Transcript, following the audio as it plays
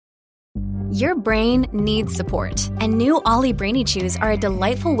Your brain needs support, and new Ollie Brainy Chews are a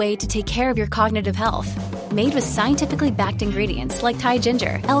delightful way to take care of your cognitive health. Made with scientifically backed ingredients like Thai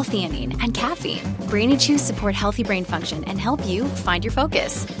ginger, L-theanine, and caffeine, Brainy Chews support healthy brain function and help you find your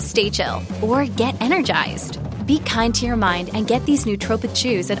focus, stay chill, or get energized. Be kind to your mind and get these nootropic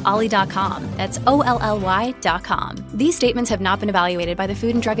chews at ollie.com. That's OLLY.com. These statements have not been evaluated by the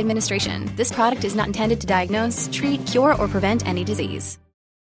Food and Drug Administration. This product is not intended to diagnose, treat, cure, or prevent any disease.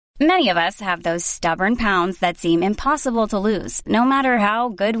 Many of us have those stubborn pounds that seem impossible to lose, no matter how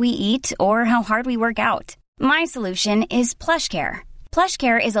good we eat or how hard we work out. My solution is PlushCare.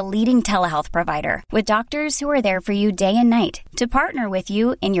 PlushCare is a leading telehealth provider with doctors who are there for you day and night to partner with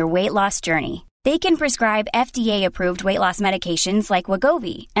you in your weight loss journey. They can prescribe FDA-approved weight loss medications like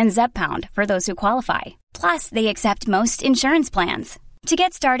Wegovy and Zepbound for those who qualify. Plus, they accept most insurance plans. To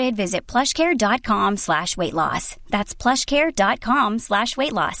get started, visit plushcare.com/weightloss. That's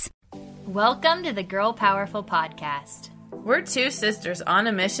plushcare.com/weightloss. Welcome to the Girl Powerful Podcast. We're two sisters on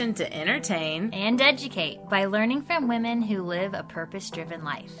a mission to entertain and educate by learning from women who live a purpose-driven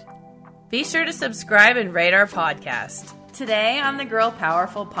life. Be sure to subscribe and rate our podcast. Today on the Girl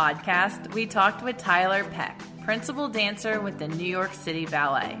Powerful Podcast, we talked with Tyler Peck, principal dancer with the New York City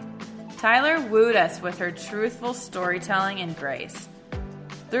Ballet. Tyler wooed us with her truthful storytelling and grace.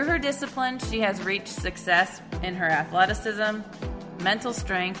 Through her discipline, she has reached success in her athleticism, mental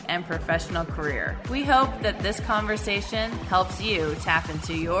strength, and professional career. We hope that this conversation helps you tap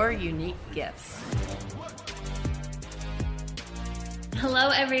into your unique gifts. Hello,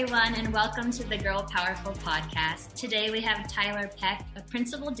 everyone, and welcome to the Girl Powerful Podcast. Today we have Tyler Peck, a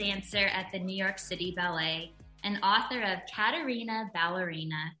principal dancer at the New York City Ballet and author of Katerina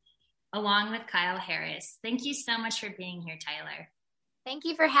Ballerina, along with Kyle Harris. Thank you so much for being here, Tyler. Thank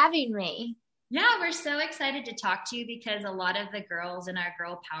you for having me. Yeah, we're so excited to talk to you because a lot of the girls in our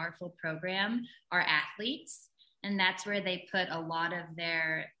Girl Powerful program are athletes, and that's where they put a lot of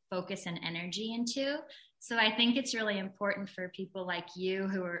their focus and energy into. So I think it's really important for people like you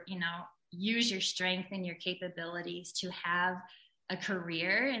who are, use your strength and your capabilities to have a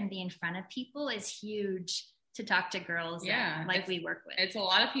career and be in front of people is huge to talk to girls that we work with. It's a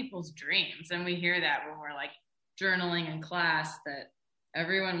lot of people's dreams, and we hear that when we're like journaling in class that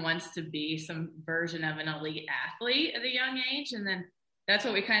everyone wants to be some version of an elite athlete at a young age. And then that's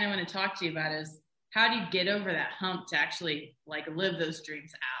what we kind of want to talk to you about is how do you get over that hump to actually live those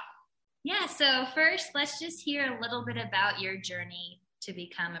dreams out? Yeah. So first, let's just hear a little bit about your journey to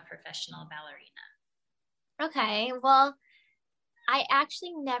become a professional ballerina. Okay. Well, I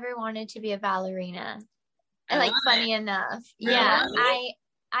actually never wanted to be a ballerina. Funny enough. Really? Yeah.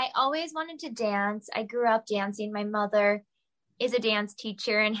 I always wanted to dance. I grew up dancing. My mother is a dance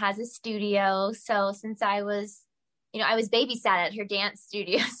teacher and has a studio. So since I was babysat at her dance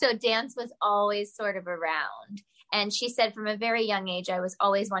studio. So dance was always sort of around. And she said from a very young age, I was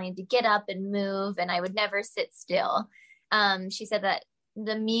always wanting to get up and move and I would never sit still. She said that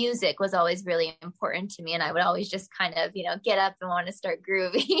the music was always really important to me and I would always just kind of, get up and want to start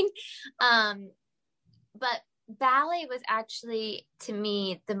grooving. But ballet was actually, to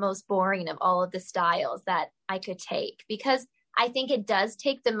me, the most boring of all of the styles that I could take because I think it does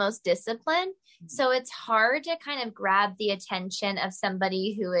take the most discipline. So it's hard to kind of grab the attention of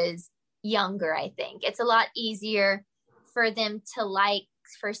somebody who is younger, I think. It's a lot easier for them to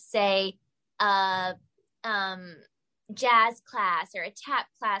say, jazz class or a tap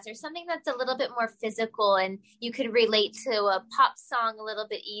class or something that's a little bit more physical and you can relate to a pop song a little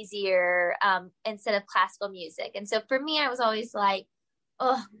bit easier instead of classical music. And so for me, I was always like,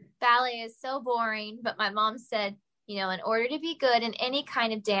 oh, ballet is so boring. But my mom said, in order to be good in any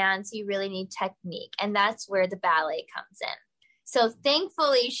kind of dance, you really need technique. And that's where the ballet comes in. So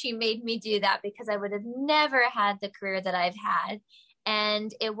thankfully, she made me do that because I would have never had the career that I've had.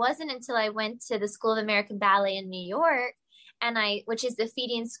 And it wasn't until I went to the School of American Ballet in New York, which is the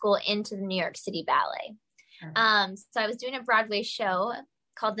feeding school into the New York City Ballet. So I was doing a Broadway show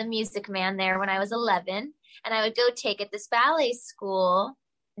called The Music Man there when I was 11. And I would go take at this ballet school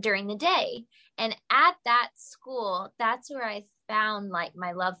during the day. And at that school, that's where I found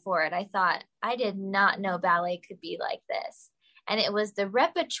my love for it. I thought, I did not know ballet could be like this. And it was the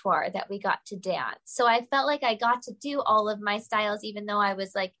repertoire that we got to dance. So I felt like I got to do all of my styles, even though I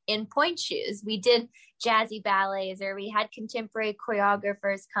was in pointe shoes. We did jazzy ballets or we had contemporary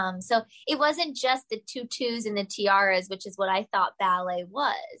choreographers come. So it wasn't just the tutus and the tiaras, which is what I thought ballet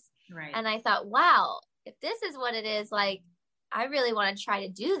was. Right. And I thought, wow, if this is what it is, I really want to try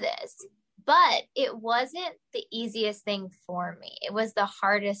to do this. But it wasn't the easiest thing for me. It was the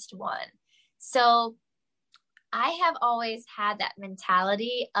hardest one. So I have always had that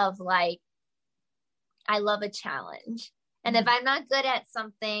mentality of I love a challenge. And if I'm not good at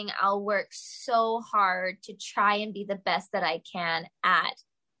something, I'll work so hard to try and be the best that I can at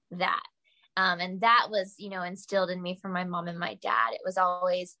that. And that was, instilled in me from my mom and my dad. It was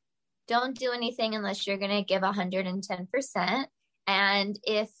always, don't do anything unless you're going to give 110%. And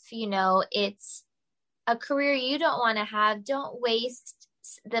if, it's a career you don't want to have, don't waste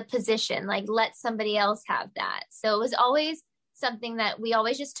the position, like let somebody else have that. So it was always something that we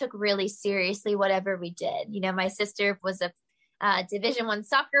always just took really seriously, whatever we did. My sister was a Division I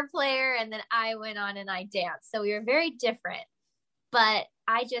soccer player, and then I went on and I danced. So we were very different, but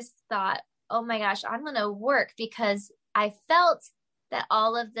I just thought, oh my gosh, I'm going to work, because I felt that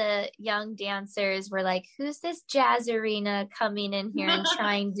all of the young dancers were like, who's this jazzerina coming in here and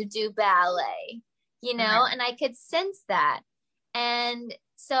trying to do ballet, and I could sense that. And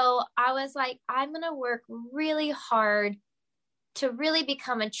so I was like, I'm going to work really hard to really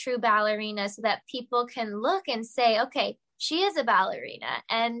become a true ballerina, so that people can look and say, okay, she is a ballerina.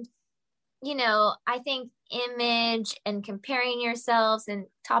 And, I think image and comparing yourselves, and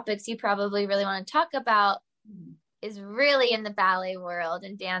topics you probably really want to talk about, is really in the ballet world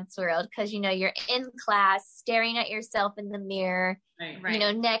and dance world. Cause you're in class staring at yourself in the mirror,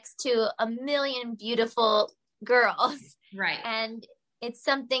 right. Next to a million beautiful girls. Right. And it's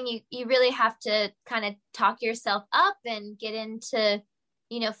something you really have to kind of talk yourself up and get into,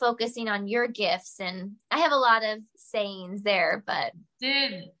 focusing on your gifts. And I have a lot of sayings there, but.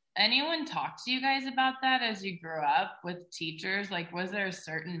 Did anyone talk to you guys about that as you grew up with teachers? Like, was there a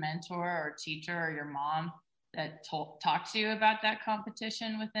certain mentor or teacher or your mom that talked to you about that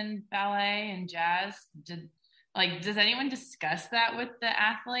competition within ballet and jazz? Does anyone discuss that with the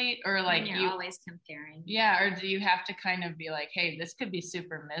athlete, or like you're always comparing? Yeah. Or do you have to kind of be like, hey, this could be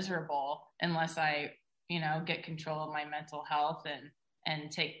super miserable unless I, get control of my mental health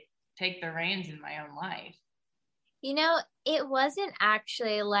and take the reins in my own life? It wasn't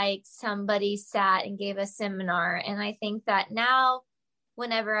actually like somebody sat and gave a seminar. And I think that now,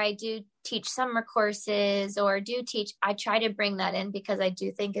 whenever I do teach summer courses or do teach, I try to bring that in, because I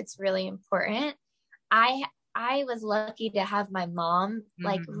do think it's really important. I was lucky to have my mom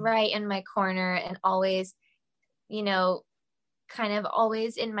like right in my corner, and always, kind of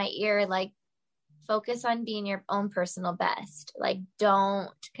always in my ear, like, focus on being your own personal best. Like, don't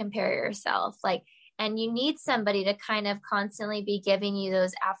compare yourself. Like, and you need somebody to kind of constantly be giving you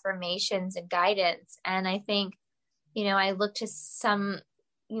those affirmations and guidance. And I think, I look to some,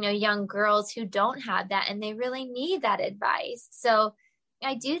 young girls who don't have that, and they really need that advice. So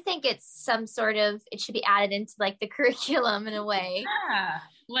I do think it's some sort of, it should be added into like the curriculum in a way. Yeah.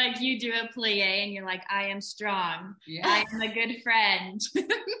 Like you do a plie and you're like, I am strong. Yeah. I am a good friend.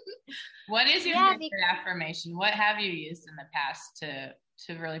 What is your favorite affirmation? What have you used in the past to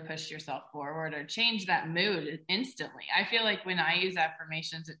really push yourself forward or change that mood instantly? I feel like when I use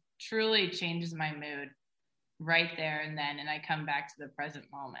affirmations, it truly changes my mood right there and then. And I come back to the present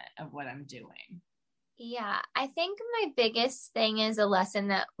moment of what I'm doing. Yeah, I think my biggest thing is a lesson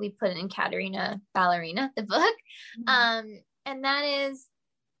that we put in Katerina Ballerina, the book. And that is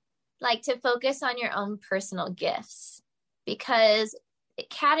like to focus on your own personal gifts, because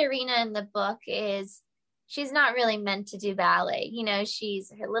Katerina in the book she's not really meant to do ballet.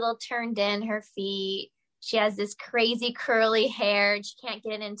 She's a little turned in, her feet. She has this crazy curly hair, and she can't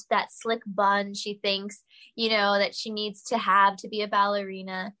get it into that slick bun she thinks, that she needs to have to be a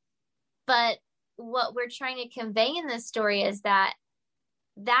ballerina. But what we're trying to convey in this story is that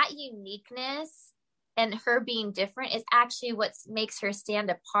uniqueness and her being different is actually what makes her stand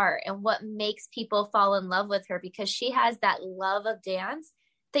apart, and what makes people fall in love with her, because she has that love of dance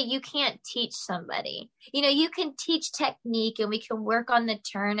that you can't teach somebody. You can teach technique, and we can work on the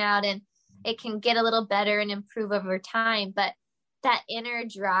turnout, and it can get a little better and improve over time. But that inner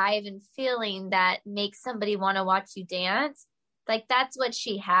drive and feeling that makes somebody want to watch you dance, like that's what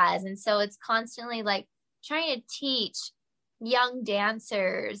she has. And so it's constantly like trying to teach young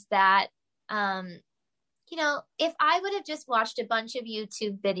dancers that, if I would have just watched a bunch of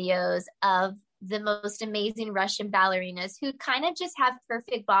YouTube videos of the most amazing Russian ballerinas who kind of just have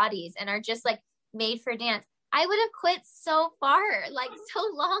perfect bodies and are just like made for dance, I would have quit so far, like so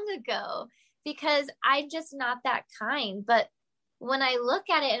long ago, because I'm just not that kind. But when I look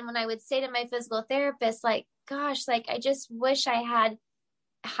at it, and when I would say to my physical therapist, like, gosh, like, I just wish I had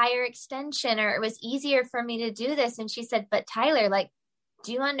higher extension, or it was easier for me to do this. And she said, but Tyler, like,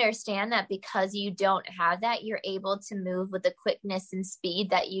 do you understand that because you don't have that, you're able to move with the quickness and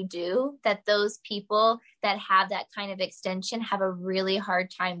speed that you do, that those people that have that kind of extension have a really hard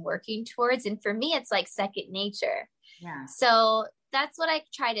time working towards? And for me, it's like second nature. Yeah. So that's what I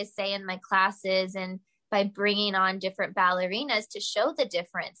try to say in my classes. And by bringing on different ballerinas to show the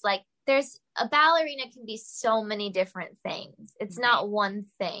difference. Like there's a ballerina can be so many different things. It's not one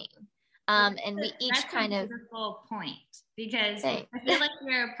thing. And we each kind of beautiful point, because I feel like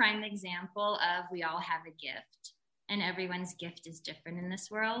you're a prime example of we all have a gift and everyone's gift is different in this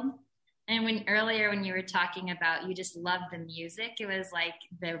world. And when you were talking about you just love the music, it was like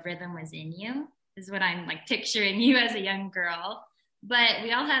the rhythm was in you, is what I'm like picturing you as a young girl. But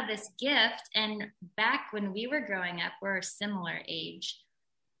we all have this gift. And back when we were growing up, we're a similar age,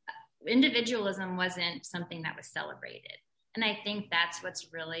 individualism wasn't something that was celebrated. And I think that's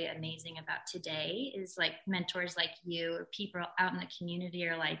what's really amazing about today is like mentors like you or people out in the community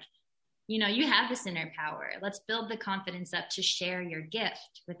are like, you know, you have this inner power. Let's build the confidence up to share your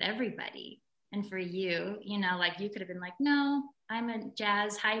gift with everybody. And for you, you know, like you could have been like, no, I'm a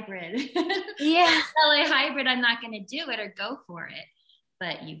jazz hybrid. Yeah. LA hybrid. I'm not going to do it or go for it.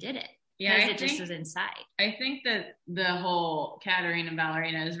 But you did it. Yeah, because it just was inside. I think that the whole Caterina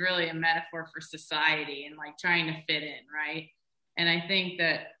Ballerina is really a metaphor for society and like trying to fit in, right? And I think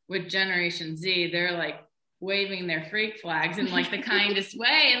that with Generation Z, they're like waving their freak flags in like the kindest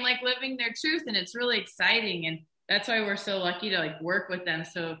way and like living their truth. And it's really exciting. And that's why we're so lucky to like work with them.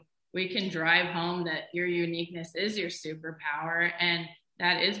 So we can drive home that your uniqueness is your superpower. And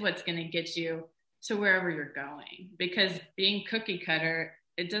that is what's going to get you to wherever you're going. Because being cookie cutter,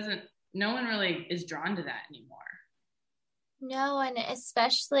 no one really is drawn to that anymore. No, and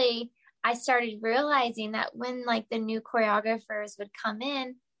especially I started realizing that when like the new choreographers would come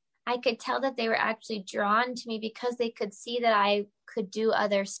in, I could tell that they were actually drawn to me because they could see that I could do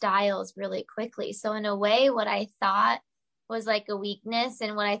other styles really quickly. So in a way, what I thought was like a weakness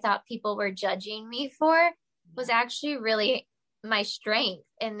and what I thought people were judging me for was actually really my strength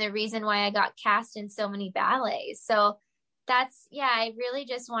and the reason why I got cast in so many ballets. So I really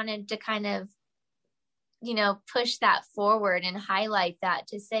just wanted to kind of, you know, push that forward and highlight that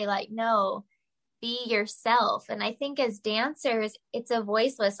to say like, no, be yourself. And I think as dancers, it's a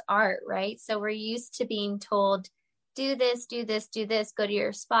voiceless art, right? So we're used to being told, do this, do this, do this, go to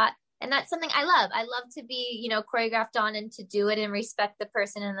your spot. And that's something I love. I love to be, you know, choreographed on and to do it and respect the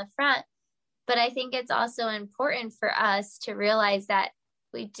person in the front. But I think it's also important for us to realize that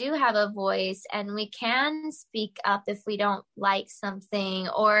we do have a voice and we can speak up if we don't like something,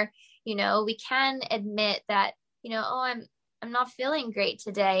 or, you know, we can admit that, you know, oh, I'm not feeling great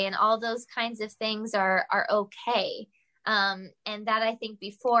today. And all those kinds of things are okay. And that I think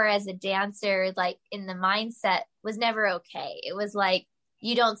before as a dancer, like in the mindset was never okay. It was like,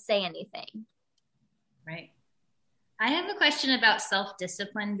 you don't say anything. Right. I have a question about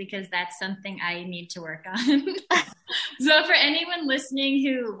self-discipline because that's something I need to work on. So for anyone listening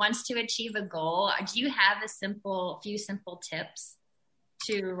who wants to achieve a goal, do you have few simple tips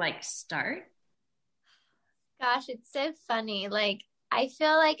to like start? Gosh, it's so funny. Like, I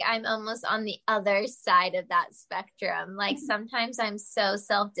feel like I'm almost on the other side of that spectrum. Like sometimes I'm so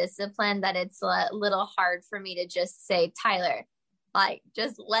self-disciplined that it's a little hard for me to just say, Tyler, like,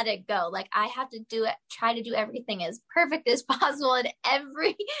 just let it go. Like I have to try to do everything as perfect as possible in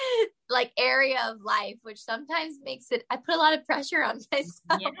every like area of life, which sometimes I put a lot of pressure on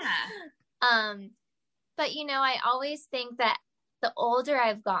myself. Yeah. But you know, I always think that the older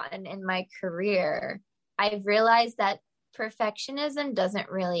I've gotten in my career, I've realized that perfectionism doesn't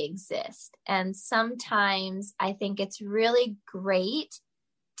really exist. And sometimes I think it's really great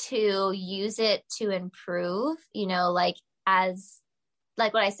to use it to improve, you know, like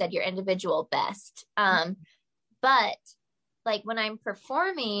what I said, your individual best. But like when I'm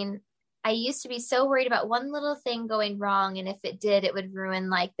performing, I used to be so worried about one little thing going wrong. And if it did, it would ruin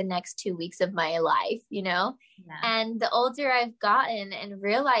like the next 2 weeks of my life, you know? Yeah. And the older I've gotten and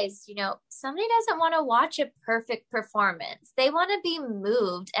realized, you know, somebody doesn't want to watch a perfect performance. They want to be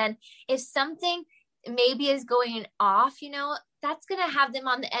moved. And if something maybe is going off, you know, that's going to have them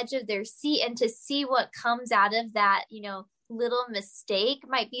on the edge of their seat, and to see what comes out of that, you know, little mistake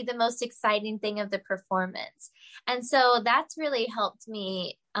might be the most exciting thing of the performance. And so that's really helped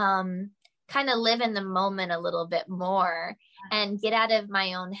me kind of live in the moment a little bit more and get out of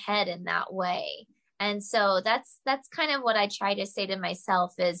my own head in that way. And so that's kind of what I try to say to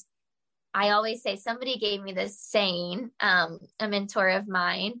myself is, I always say, somebody gave me this saying, a mentor of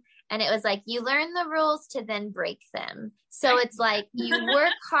mine, and it was like, you learn the rules to then break them. So it's like you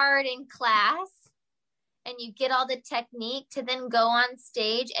work hard in class and you get all the technique to then go on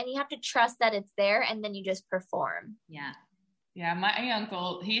stage, and you have to trust that it's there, and then you just perform. Yeah. Yeah. My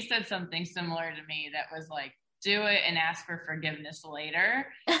uncle, he said something similar to me that was like, do it and ask for forgiveness later.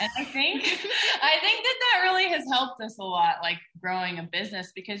 And I think that really has helped us a lot, like growing a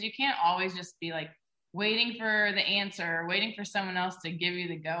business, because you can't always just be like, waiting for the answer, waiting for someone else to give you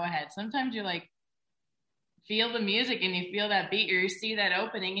the go ahead. Sometimes you like feel the music and you feel that beat, or you see that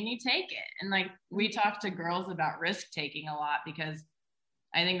opening and you take it. And like, we talk to girls about risk taking a lot, because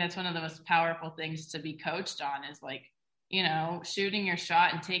I think that's one of the most powerful things to be coached on, is like, you know, shooting your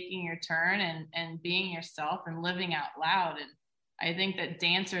shot and taking your turn and being yourself and living out loud. And I think that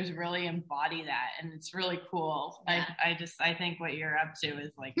dancers really embody that, and it's really cool. Yeah. I think what you're up to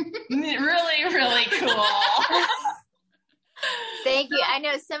is like really, really cool. Thank you. I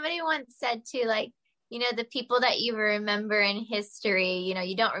know somebody once said too, like, you know, the people that you remember in history, you know,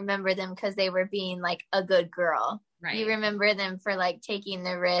 you don't remember them because they were being like a good girl. Right. You remember them for like taking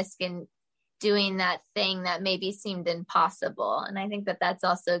the risk and doing that thing that maybe seemed impossible. And I think that that's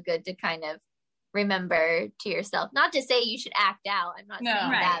also good to kind of remember to yourself. Not to say you should act out. I'm not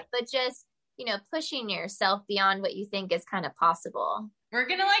saying that, but just, you know, pushing yourself beyond what you think is kind of possible. We're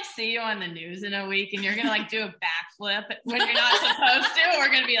going to like see you on the news in a week, and you're going to like do a backflip when you're not supposed to. We're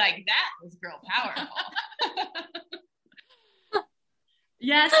going to be like, that was girl powerful.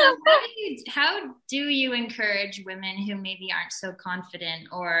 Yeah. So how do you encourage women who maybe aren't so confident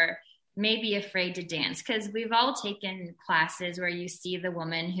or maybe afraid to dance? Because we've all taken classes where you see the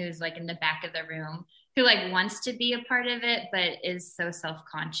woman who's like in the back of the room who like wants to be a part of it, but is so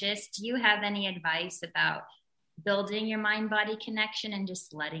self-conscious. Do you have any advice about building your mind-body connection and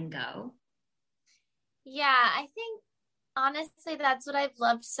just letting go? Yeah, I think honestly, that's what I've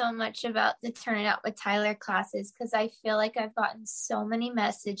loved so much about the Turn It Out with Tyler classes, because I feel like I've gotten so many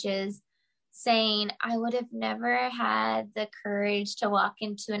messages saying I would have never had the courage to walk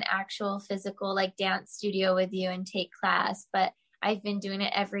into an actual physical like dance studio with you and take class, but I've been doing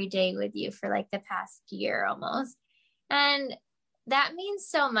it every day with you for like the past year almost. And that means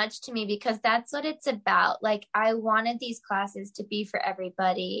so much to me, because that's what it's about. Like, I wanted these classes to be for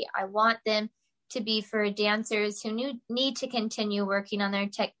everybody. I want them to be for dancers who need to continue working on their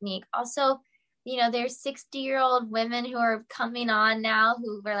technique. Also, you know, there's 60-year-old women who are coming on now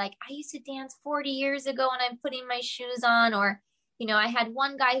who were like, I used to dance 40 years ago and I'm putting my shoes on. Or, you know, I had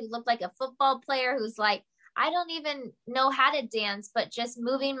one guy who looked like a football player who's like, I don't even know how to dance, but just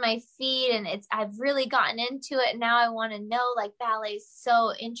moving my feet, and I've really gotten into it. Now I want to know, like, ballet is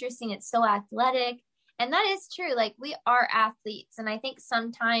so interesting. It's so athletic. And that is true. Like, we are athletes. And I think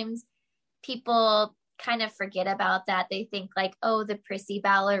sometimes people kind of forget about that. They think like, oh, the prissy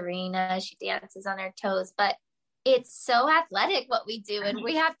ballerina, she dances on her toes, but it's so athletic what we do. And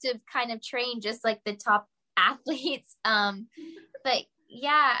we have to kind of train just like the top athletes. But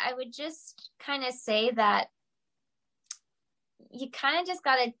yeah, I would just kind of say that you kind of just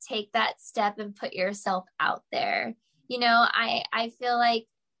got to take that step and put yourself out there. You know, I feel like,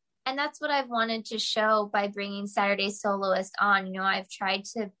 and that's what I've wanted to show by bringing Saturday Soloist on. You know, I've tried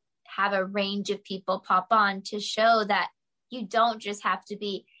to have a range of people pop on to show that you don't just have to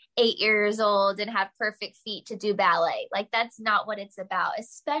be 8 years old and have perfect feet to do ballet. Like, that's not what it's about,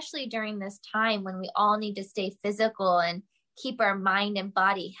 especially during this time when we all need to stay physical and keep our mind and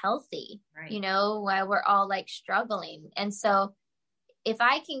body healthy, right? You know, while we're all like struggling. And so if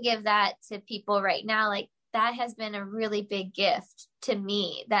I can give that to people right now, like, that has been a really big gift to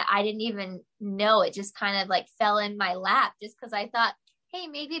me that I didn't even know. It just kind of like fell in my lap just because I thought, hey,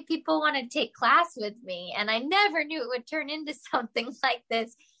 maybe people want to take class with me. And I never knew it would turn into something like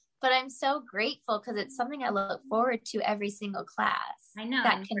this. But I'm so grateful because it's something I look forward to every single class. I know.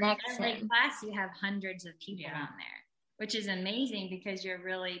 That connection. For every class, you have hundreds of people on there, which is amazing because you're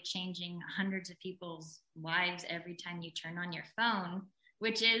really changing hundreds of people's lives every time you turn on your phone,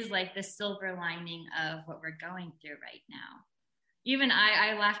 which is like the silver lining of what we're going through right now. Even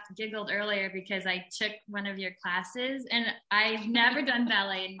I laughed, giggled earlier because I took one of your classes and I've never done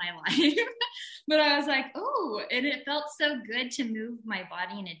ballet in my life, but I was like, oh, and it felt so good to move my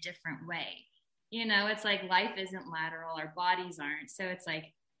body in a different way. You know, it's like life isn't lateral, our bodies aren't. So it's like,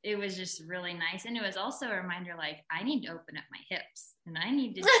 it was just really nice. And it was also a reminder, like, I need to open up my hips and I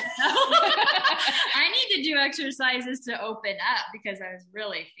need to do exercises to open up because I was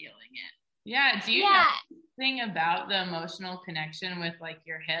really feeling it. Yeah. Do you know anything about the emotional connection with like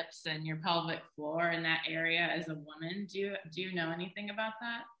your hips and your pelvic floor in that area as a woman? Do you know anything about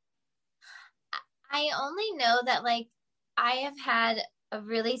that? I only know that like I have had a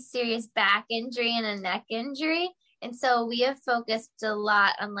really serious back injury and a neck injury. And so we have focused a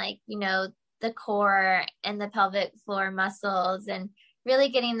lot on like, you know, the core and the pelvic floor muscles and really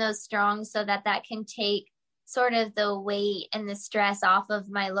getting those strong so that can take sort of the weight and the stress off of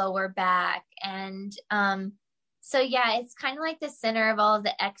my lower back. And so, yeah, it's kind of like the center of all of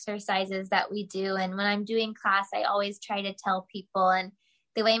the exercises that we do. And when I'm doing class, I always try to tell people, and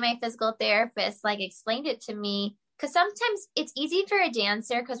the way my physical therapist like explained it to me, because sometimes it's easy for a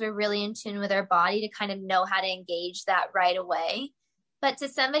dancer because we're really in tune with our body to kind of know how to engage that right away. But to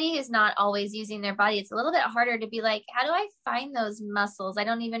somebody who's not always using their body, it's a little bit harder to be like, how do I find those muscles? I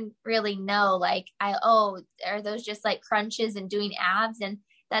don't even really know. Like, are those just like crunches and doing abs? And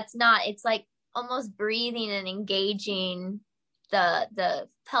that's not, it's like almost breathing and engaging the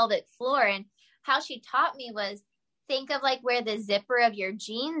pelvic floor. And how she taught me was, think of like where the zipper of your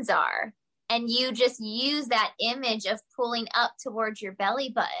jeans are. And you just use that image of pulling up towards your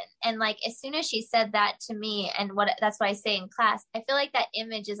belly button. And like, as soon as she said that to me, and that's what I say in class, I feel like that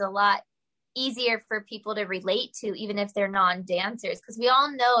image is a lot easier for people to relate to, even if they're non-dancers, because we all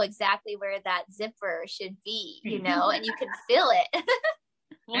know exactly where that zipper should be, you know, and you can feel it.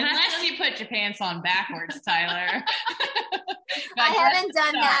 Well, unless you put your pants on backwards, Tyler. I haven't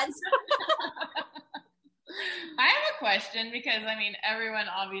done that. I have a question because, I mean, everyone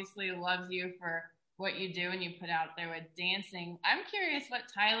obviously loves you for what you do and you put out there with dancing. I'm curious what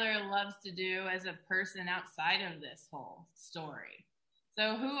Tyler loves to do as a person outside of this whole story.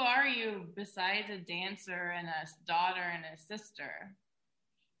 So who are you besides a dancer and a daughter and a sister?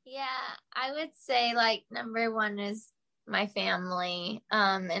 Yeah, I would say like number one is my family.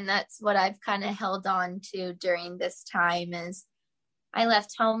 And that's what I've kind of held on to during this time. Is I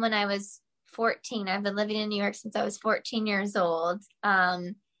left home when I was 14. I've been living in New York since I was 14 years old.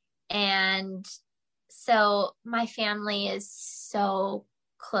 And so my family is so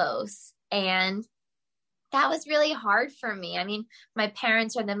close, and that was really hard for me. I mean, my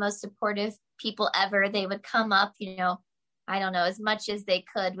parents are the most supportive people ever. They would come up, you know, I don't know, as much as they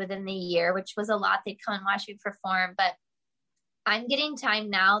could within the year, which was a lot. They'd come and watch me perform, but I'm getting time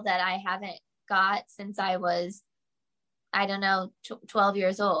now that I haven't got since I was, I don't know, 12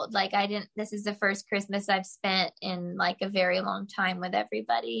 years old. Like this is the first Christmas I've spent in like a very long time with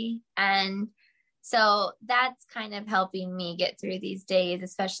everybody. And so that's kind of helping me get through these days,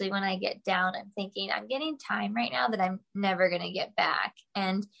 especially when I get down. I'm thinking I'm getting time right now that I'm never going to get back.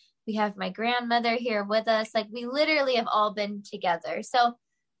 And we have my grandmother here with us. Like we literally have all been together. So,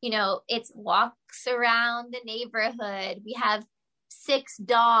 you know, it's walks around the neighborhood. We have 6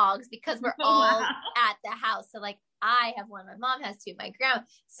 dogs because we're all at the house. So like, I have one, my mom has 2, my grandma.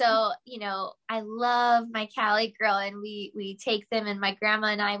 So, you know, I love my Cali girl, and we take them, and my grandma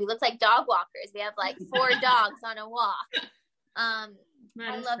and I, we look like dog walkers. We have like 4 dogs on a walk. I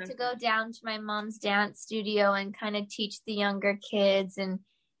love to go down to my mom's dance studio and kind of teach the younger kids and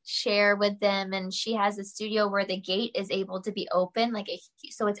share with them. And she has a studio where the gate is able to be open,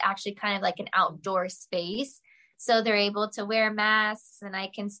 so it's actually kind of like an outdoor space. So they're able to wear masks, and I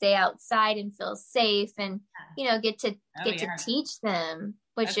can stay outside and feel safe, and, you know, get to teach them,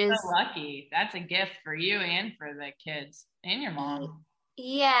 which is so lucky. That's a gift for you and for the kids and your mom.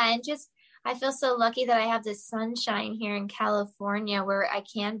 Yeah. And just, I feel so lucky that I have this sunshine here in California where I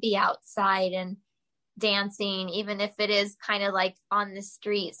can be outside and dancing, even if it is kind of like on the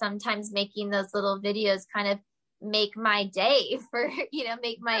street. Sometimes making those little videos kind of make my day for, you know,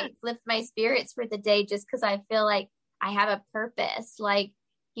 lift my spirits for the day, just because I feel like I have a purpose, like,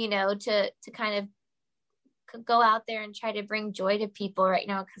 you know, to kind of go out there and try to bring joy to people right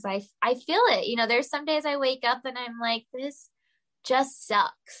now. Cause I feel it, you know, there's some days I wake up and I'm like, this just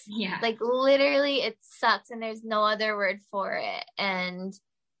sucks. Yeah. Like literally it sucks, and there's no other word for it. And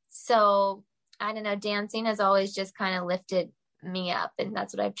so I don't know, dancing has always just kind of lifted me up, and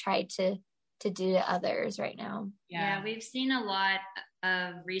that's what I've tried to do to others right now. Yeah, we've seen a lot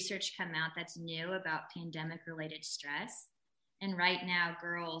of research come out that's new about pandemic related stress. And right now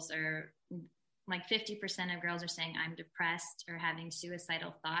girls are like 50% of girls are saying I'm depressed or having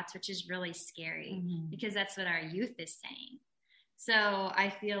suicidal thoughts, which is really scary because that's what our youth is saying. So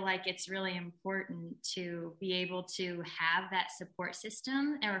I feel like it's really important to be able to have that support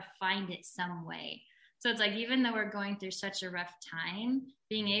system or find it some way. So it's like, even though we're going through such a rough time,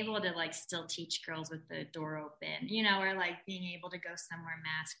 being able to like still teach girls with the door open, you know, or like being able to go somewhere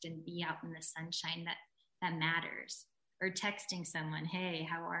masked and be out in the sunshine, that matters. Or texting someone, hey,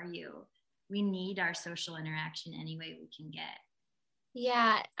 how are you? We need our social interaction any way we can get.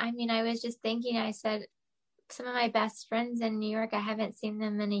 Yeah. I mean, I was just thinking, I said, some of my best friends in New York, I haven't seen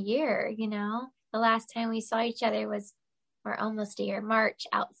them in a year, you know. The last time we saw each other was, or almost a year, March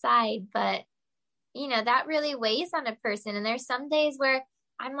outside. But you know, that really weighs on a person. And there's some days where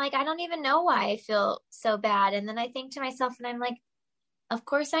I'm like, I don't even know why I feel so bad. And then I think to myself, and I'm like, of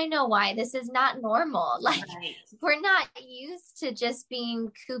course I know why. This is not normal. Like we're not used to just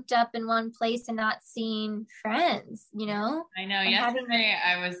being cooped up in one place and not seeing friends, you know? I know. Yesterday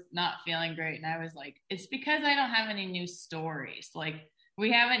I was not feeling great, and I was like, it's because I don't have any new stories. Like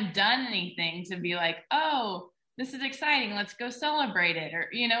we haven't done anything to be like, oh, this is exciting, let's go celebrate it. Or,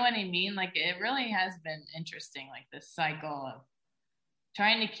 you know what I mean? Like, it really has been interesting, like this cycle of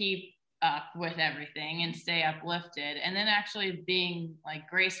trying to keep up with everything and stay uplifted, and then actually being like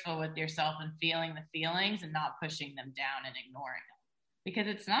graceful with yourself and feeling the feelings and not pushing them down and ignoring them, because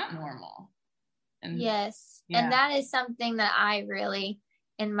it's not normal. And yes. Yeah. And that is something that I really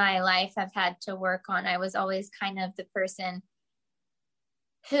in my life have had to work on. I was always kind of the person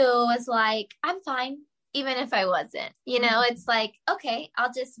who was like, I'm fine, even if I wasn't, you know. It's like, okay,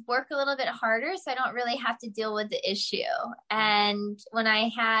 I'll just work a little bit harder so I don't really have to deal with the issue. And when I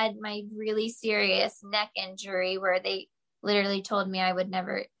had my really serious neck injury where they literally told me I would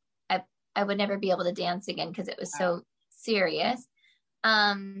never be able to dance again because it was so serious,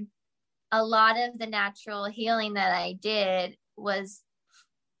 a lot of the natural healing that I did was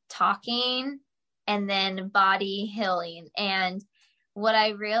talking and then body healing. And what I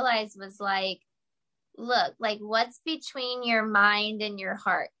realized was like, look, like, what's between your mind and your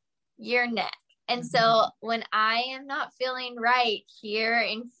heart? Your neck. And so when I am not feeling right here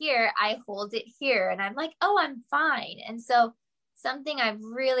and here, I hold it here and I'm like, oh, I'm fine. And so something I've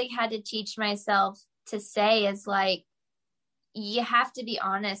really had to teach myself to say is like, you have to be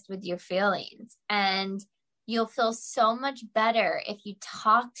honest with your feelings, and you'll feel so much better if you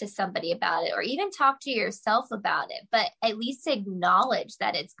talk to somebody about it, or even talk to yourself about it, but at least acknowledge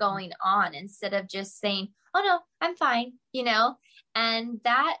that it's going on instead of just saying, oh no, I'm fine, you know? And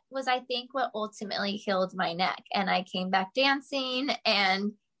that was, I think, what ultimately healed my neck. And I came back dancing,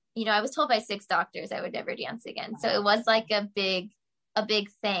 and, you know, I was told by 6 doctors I would never dance again. So it was like a big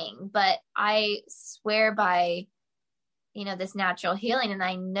thing, but I swear by, you know, this natural healing. And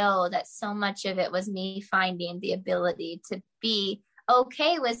I know that so much of it was me finding the ability to be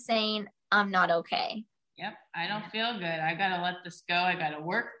okay with saying, I'm not okay. Yep. I don't feel good. I got to let this go. I got to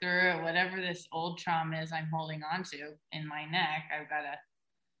work through it. Whatever this old trauma is I'm holding on to in my neck,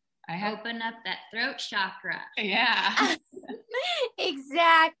 I have open up that throat chakra. Yeah.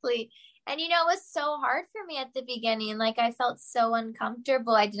 Exactly. And, you know, it was so hard for me at the beginning. Like, I felt so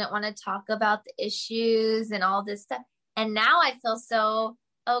uncomfortable. I didn't want to talk about the issues and all this stuff. And now I feel so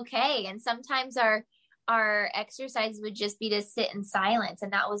okay. And sometimes our exercise would just be to sit in silence.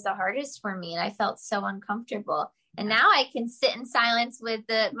 And that was the hardest for me. And I felt so uncomfortable. And now I can sit in silence with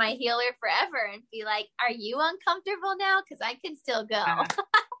my healer forever and be like, are you uncomfortable now? Because I can still go.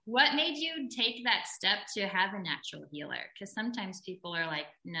 What made you take that step to have a natural healer? Because sometimes people are like,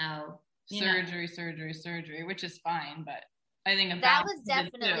 no. Surgery, which is fine. But I think that was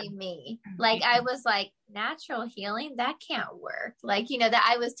definitely me. Like, I was like, natural healing, that can't work. Like, you know, that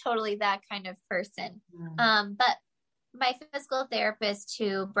I was totally that kind of person. But my physical therapist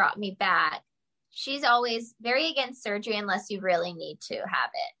who brought me back, she's always very against surgery unless you really need to have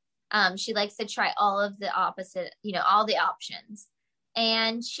it. She likes to try all of the opposite, you know, all the options.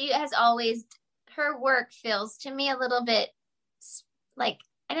 And she has always, her work feels to me a little bit like,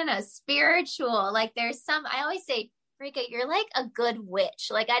 I don't know, spiritual. Like, there's some, I always say, Rika, you're like a good witch.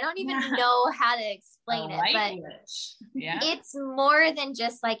 Like, I don't even know how to explain it, but it's more than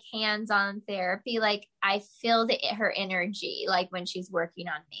just like hands-on therapy. Like, I feel her energy, like when she's working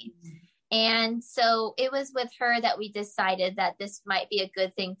on me. And so it was with her that we decided that this might be a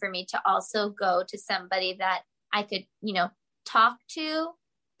good thing for me to also go to somebody that I could, you know, talk to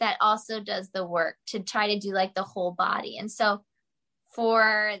that also does the work to try to do like the whole body. And so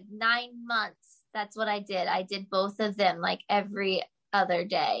for 9 months, that's what I did. I did both of them like every other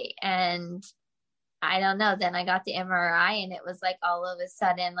day. And I don't know, then I got the MRI and it was like all of a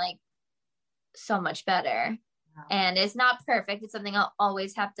sudden like so much better. Wow. And it's not perfect. It's something I'll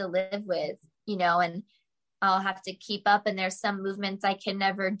always have to live with, you know, and I'll have to keep up. And there's some movements I can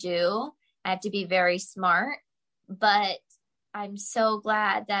never do. I have to be very smart, but I'm so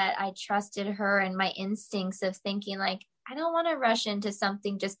glad that I trusted her and my instincts of thinking like, I don't want to rush into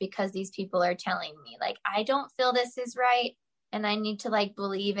something just because these people are telling me, like, I don't feel this is right. And I need to like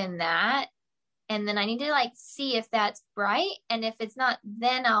believe in that. And then I need to like see if that's right. And if it's not,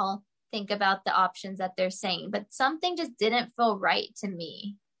 then I'll think about the options that they're saying. But something just didn't feel right to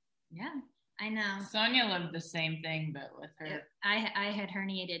me. Yeah, I know. Sonia lived the same thing, but with her. I had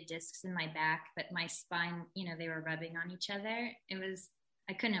herniated discs in my back, but my spine, you know, they were rubbing on each other.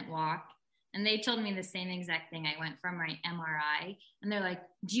 I couldn't walk. And they told me the same exact thing. I went from my MRI and they're like,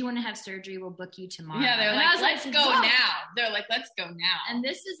 do you want to have surgery? We'll book you tomorrow. Yeah, they're like, let's go now. They're like, let's go now. And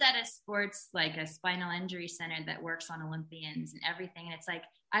this is at a sports, like a spinal injury center that works on Olympians and everything. And it's like,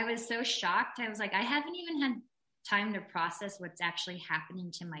 I was so shocked. I was like, I haven't even had time to process what's actually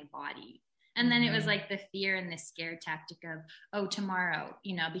happening to my body. And then it was like the fear and the scare tactic of, oh, tomorrow,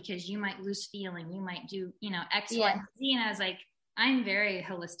 because you might lose feeling, you might do, X, Y, Z. And I was like, I'm a very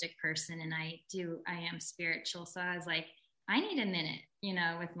holistic person and I am spiritual. So I was like, I need a minute,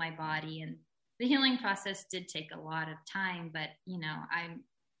 with my body. And the healing process did take a lot of time, but,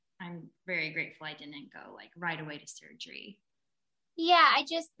 I'm very grateful I didn't go like right away to surgery. Yeah.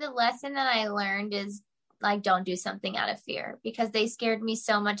 The lesson that I learned is like, don't do something out of fear, because they scared me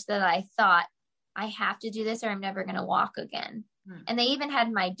so much that I thought I have to do this or I'm never going to walk again. And they even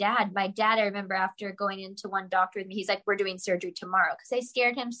had my dad, I remember after going into one doctor with me, he's like, we're doing surgery tomorrow. Cause they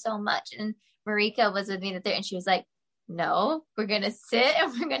scared him so much. And Marika was with me there and she was like, no, we're going to sit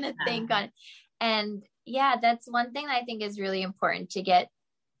and we're going to think on it. And yeah, that's one thing that I think is really important to get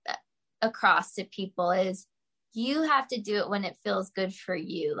across to people is you have to do it when it feels good for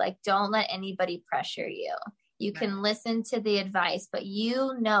you. Like, don't let anybody pressure you. You can listen to the advice, but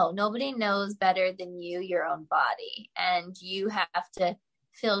nobody knows better than you, your own body. And you have to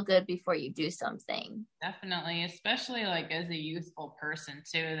feel good before you do something. Definitely, especially like as a youthful person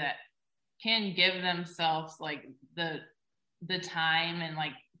too, that can give themselves like the time and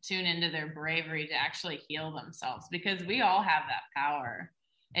like tune into their bravery to actually heal themselves, because we all have that power.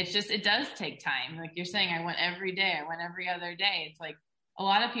 It's just, it does take time. Like you're saying, I went every day, I went every other day. It's like a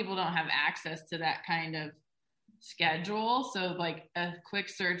lot of people don't have access to that kind of schedule. So like a quick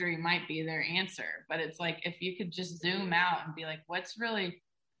surgery might be their answer, but it's like, if you could just zoom out and be like, what's really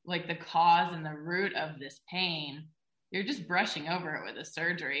like the cause and the root of this pain, you're just brushing over it with a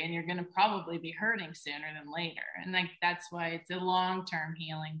surgery and you're going to probably be hurting sooner than later. And like, that's why it's a long-term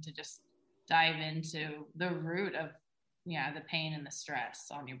healing to just dive into the root of, the pain and the stress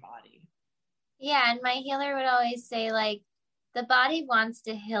on your body. Yeah. And my healer would always say like, the body wants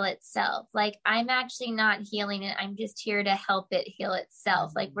to heal itself. Like, I'm actually not healing it. I'm just here to help it heal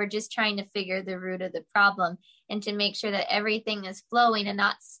itself. Like, we're just trying to figure the root of the problem and to make sure that everything is flowing and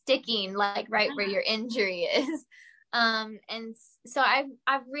not sticking like right where your injury is. And so I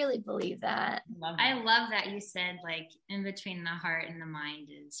really believe that. I love that you said like in between the heart and the mind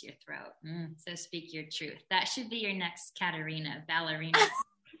is your throat. So speak your truth. That should be your next Katarina, ballerina.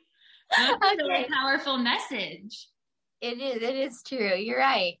 That's a powerful message. It is true. You're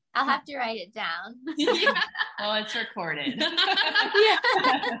right. I'll have to write it down. Well, it's recorded.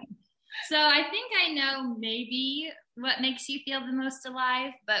 So I think I know maybe what makes you feel the most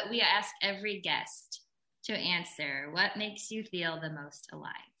alive, but we ask every guest to answer what makes you feel the most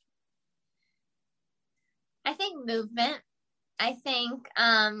alive. I think movement. I think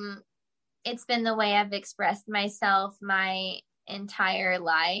it's been the way I've expressed myself my entire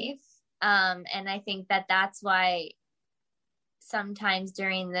life. And I think that's why sometimes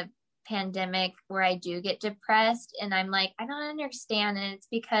during the pandemic where I do get depressed and I'm like, I don't understand. And it's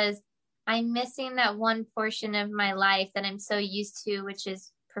because I'm missing that one portion of my life that I'm so used to, which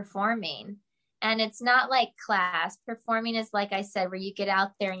is performing. And it's not like class. Performing is, like I said, where you get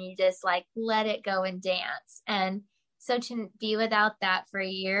out there and you just like let it go and dance. And so to be without that for a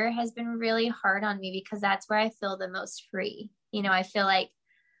year has been really hard on me, because that's where I feel the most free. I feel like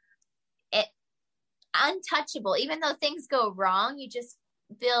it untouchable. Even though things go wrong, you just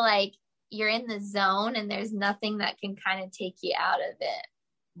feel like you're in the zone and there's nothing that can kind of take you out of it.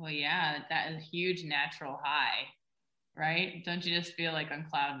 Well, yeah, that is a huge natural high, right? Don't you just feel like on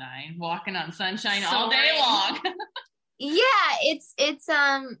cloud nine, walking on sunshine all day long? Yeah, it's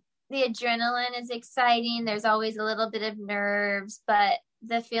the adrenaline is exciting. There's always a little bit of nerves, but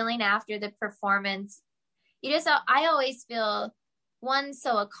the feeling after the performance, I always feel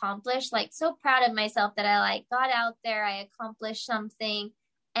so accomplished, like so proud of myself that I like got out there, I accomplished something,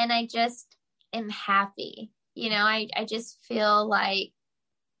 and I just am happy. I just feel like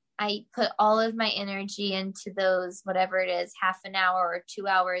I put all of my energy into those, whatever it is, half an hour or 2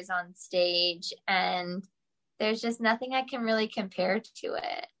 hours on stage. And there's just nothing I can really compare to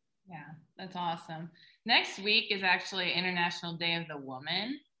it. Yeah, that's awesome. Next week is actually International Day of the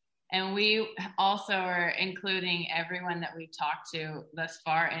Woman. And we also are including everyone that we've talked to thus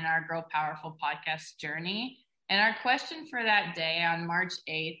far in our Girl Powerful podcast journey. And our question for that day on March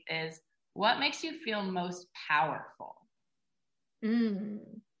 8th is, what makes you feel most powerful?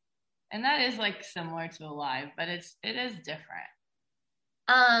 And that is like similar to alive, but it is different.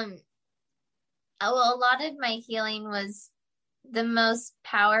 Well, a lot of my healing was the most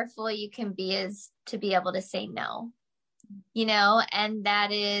powerful you can be is to be able to say no, and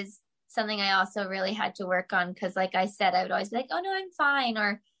that is something I also really had to work on. Cause like I said, I would always be like, oh no, I'm fine.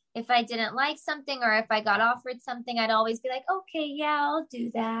 Or if I didn't like something, or if I got offered something, I'd always be like, okay, yeah, I'll do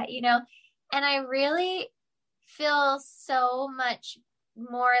that, and I really feel so much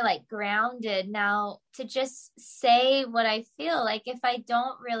more like grounded now to just say what I feel. Like if I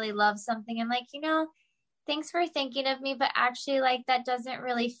don't really love something, I'm like, thanks for thinking of me, but actually like that doesn't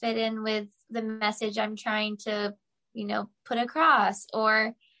really fit in with the message I'm trying to, put across.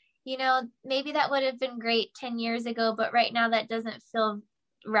 Or, maybe that would have been great 10 years ago, but right now that doesn't feel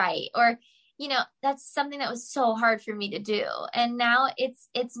right. Or, that's something that was so hard for me to do. And now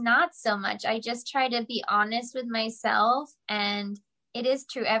it's not so much. I just try to be honest with myself. And it is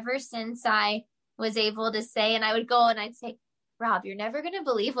true. Ever since I was able to say, and I would go and I'd say, Rob, you're never going to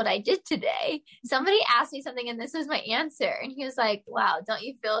believe what I did today. Somebody asked me something and this was my answer. And he was like, wow, don't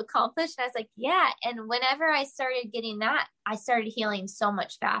you feel accomplished? And I was like, yeah. And whenever I started getting that, I started healing so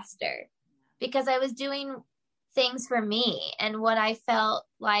much faster because I was doing things for me and what I felt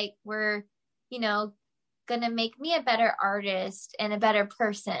like were, going to make me a better artist and a better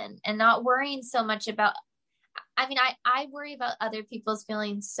person, and not worrying so much about, I worry about other people's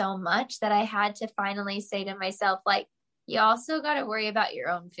feelings so much that I had to finally say to myself, like, you also got to worry about your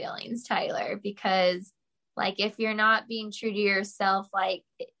own feelings, Tyler, because like, if you're not being true to yourself, like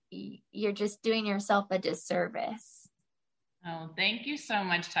you're just doing yourself a disservice. Oh, thank you so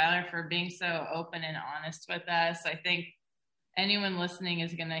much, Tyler, for being so open and honest with us. I think anyone listening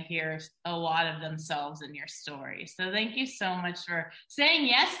is going to hear a lot of themselves in your story. So thank you so much for saying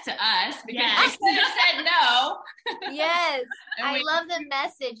yes to us, because I could have said no. Yes. I love the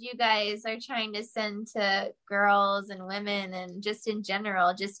message you guys are trying to send to girls and women and just in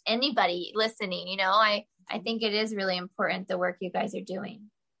general, just anybody listening. I think it is really important, the work you guys are doing.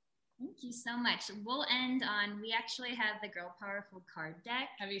 Thank you so much. We'll end on, we actually have the Girl Powerful card deck.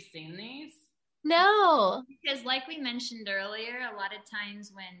 Have you seen these? No. Because like we mentioned earlier, a lot of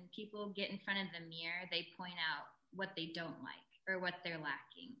times when people get in front of the mirror, they point out what they don't like or what they're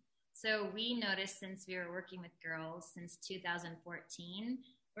lacking. So we noticed, since we were working with girls since 2014,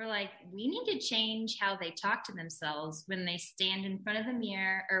 we're like, we need to change how they talk to themselves when they stand in front of the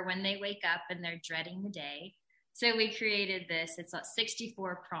mirror or when they wake up and they're dreading the day. So we created this. It's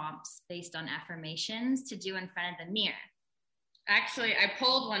 64 prompts based on affirmations to do in front of the mirror. Actually, I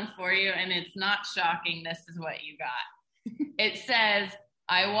pulled one for you, and it's not shocking. This is what you got. It says,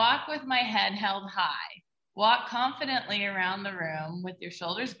 I walk with my head held high. Walk confidently around the room with your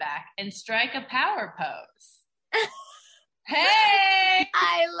shoulders back and strike a power pose. Hey!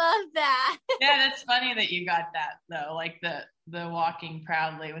 I love that. Yeah, that's funny that you got that, though. Like the walking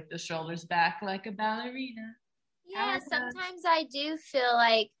proudly with the shoulders back like a ballerina. Yeah, sometimes I do feel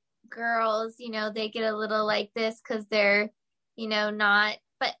like girls, they get a little like this because they're, not,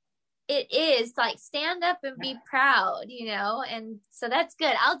 but it is like stand up and be proud, and so that's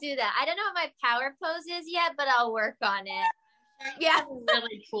good. I'll do that. I don't know what my power pose is yet, but I'll work on it. Yeah. That's a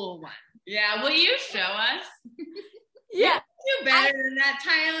really cool one. Yeah. Will you show us? Yeah. You do better than that,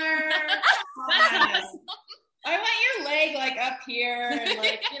 Tyler. That's awesome. I want your leg like up here and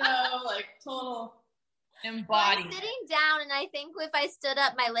like, like total embodied. Well, I'm sitting down, and I think if I stood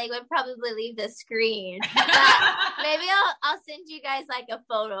up, my leg would probably leave the screen. Maybe I'll send you guys like a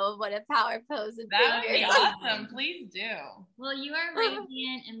photo of what a power pose would be. That would be awesome. Please do. Well, you are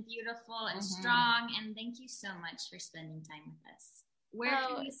radiant and beautiful and strong, and thank you so much for spending time with us. Where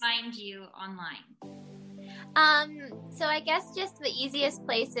can we find you online? So I guess just the easiest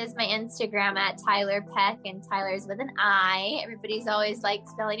place is my Instagram at Tyler Peck, and Tyler's with an I. Everybody's always like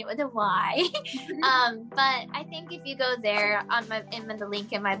spelling it with a Y. But I think if you go there in the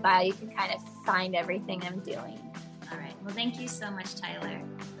link in my bio, you can kind of find everything I'm doing. All right. Well, thank you so much, Tyler.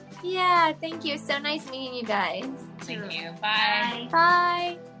 Yeah, thank you. So nice meeting you guys. Thank you. Bye.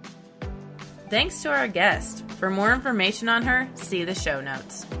 Bye. Thanks to our guest. For more information on her, see the show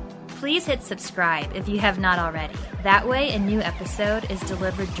notes. Please hit subscribe if you have not already. That way, a new episode is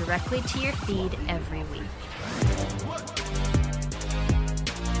delivered directly to your feed every week.